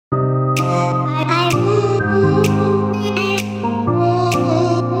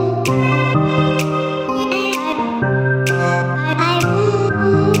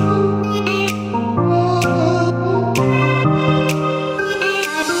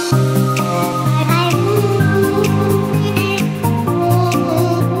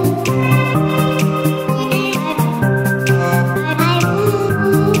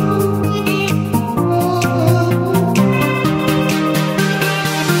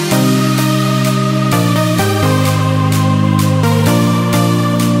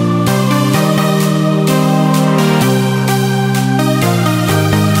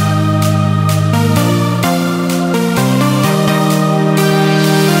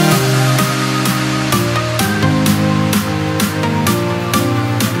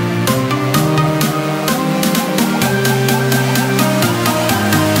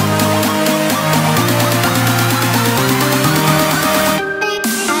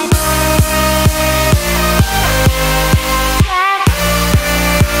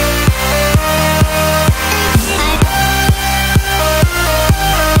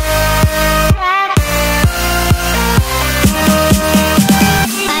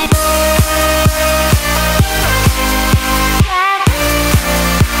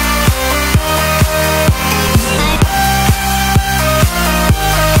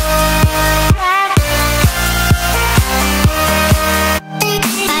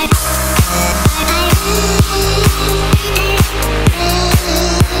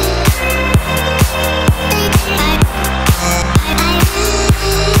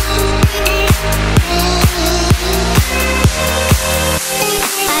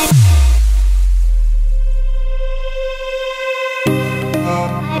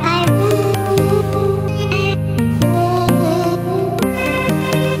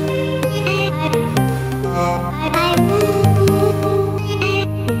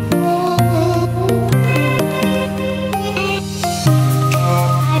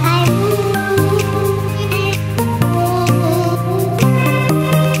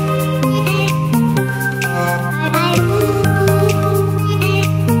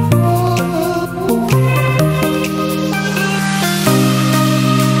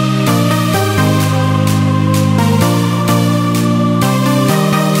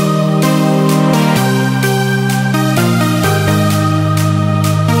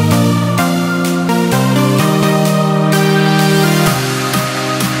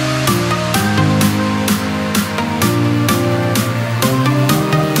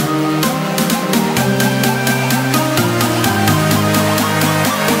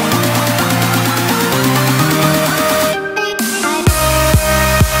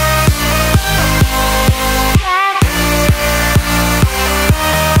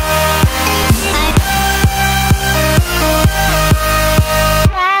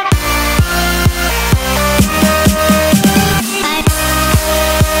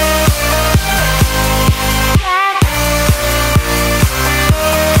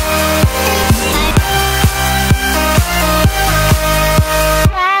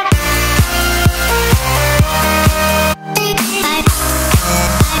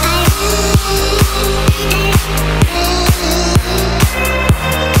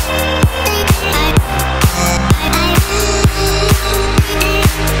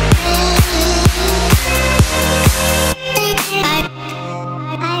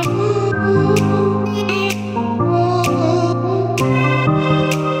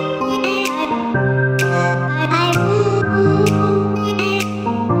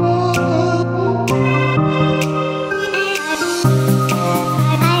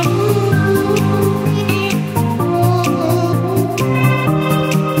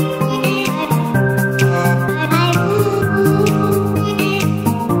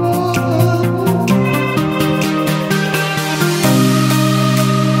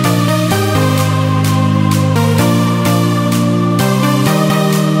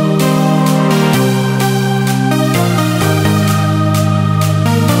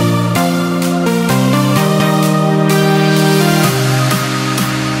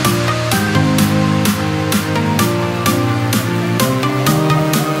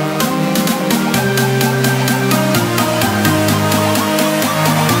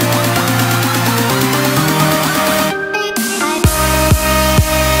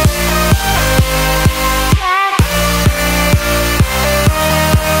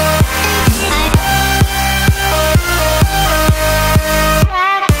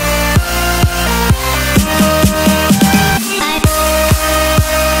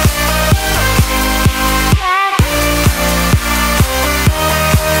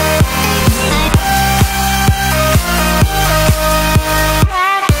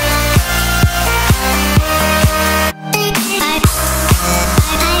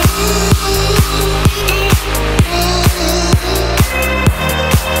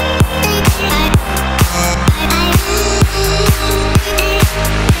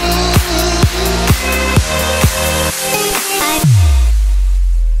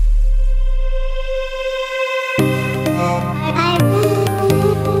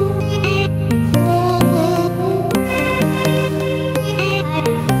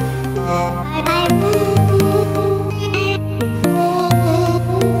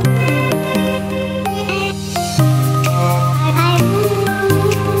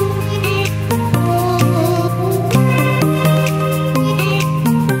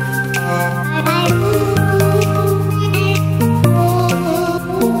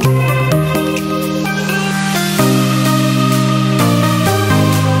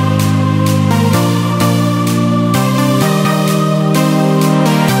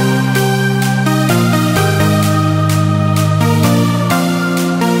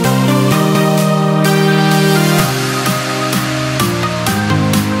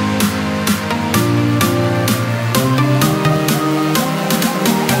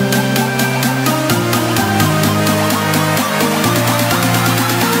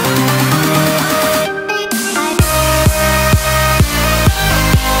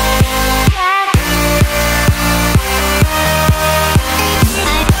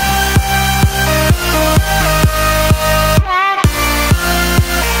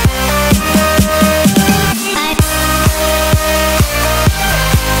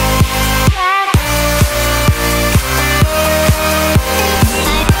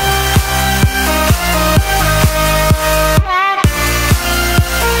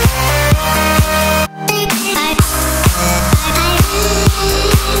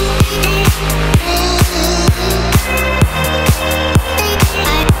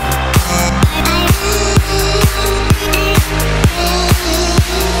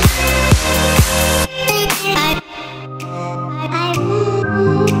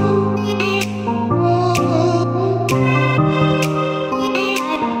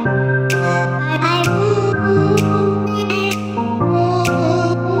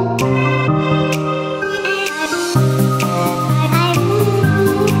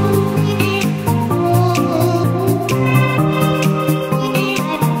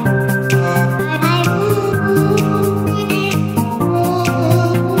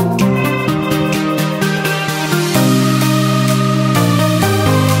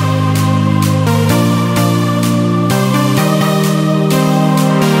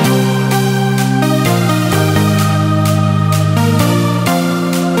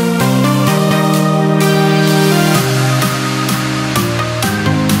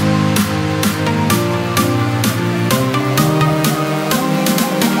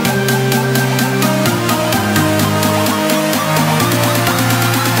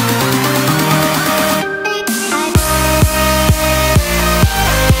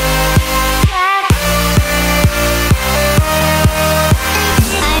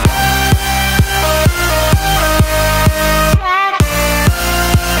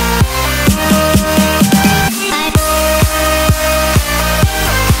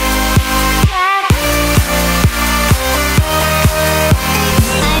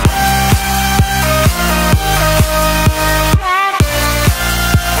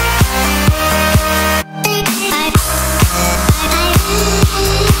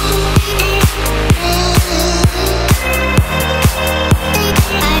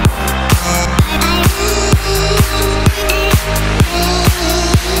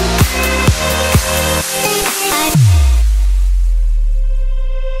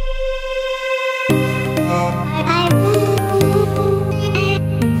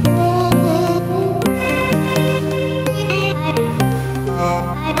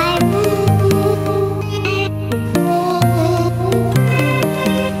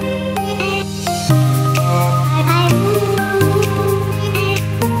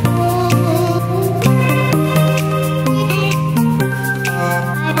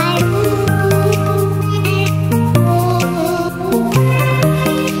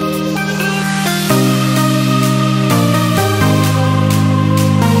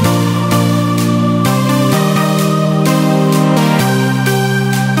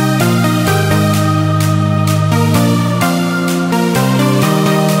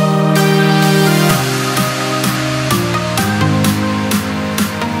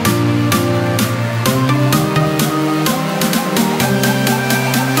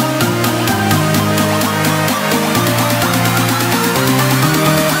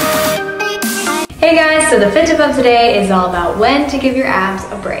Hey guys, so the fit tip of today is all about when to give your abs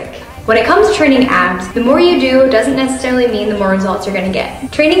a break. When it comes to training abs, the more you do doesn't necessarily mean the more results you're gonna get.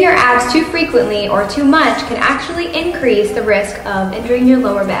 Training your abs too frequently or too much can actually increase the risk of injuring your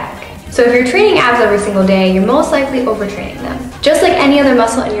lower back. So if you're training abs every single day, you're most likely overtraining them. Just like any other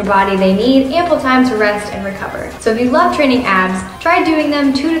muscle in your body, they need ample time to rest and recover. So if you love training abs, try doing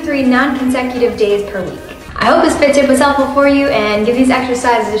them 2 to 3 non-consecutive days per week. I hope this fit tip was helpful for you, and give these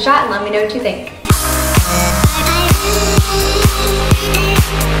exercises a shot and let me know what you think.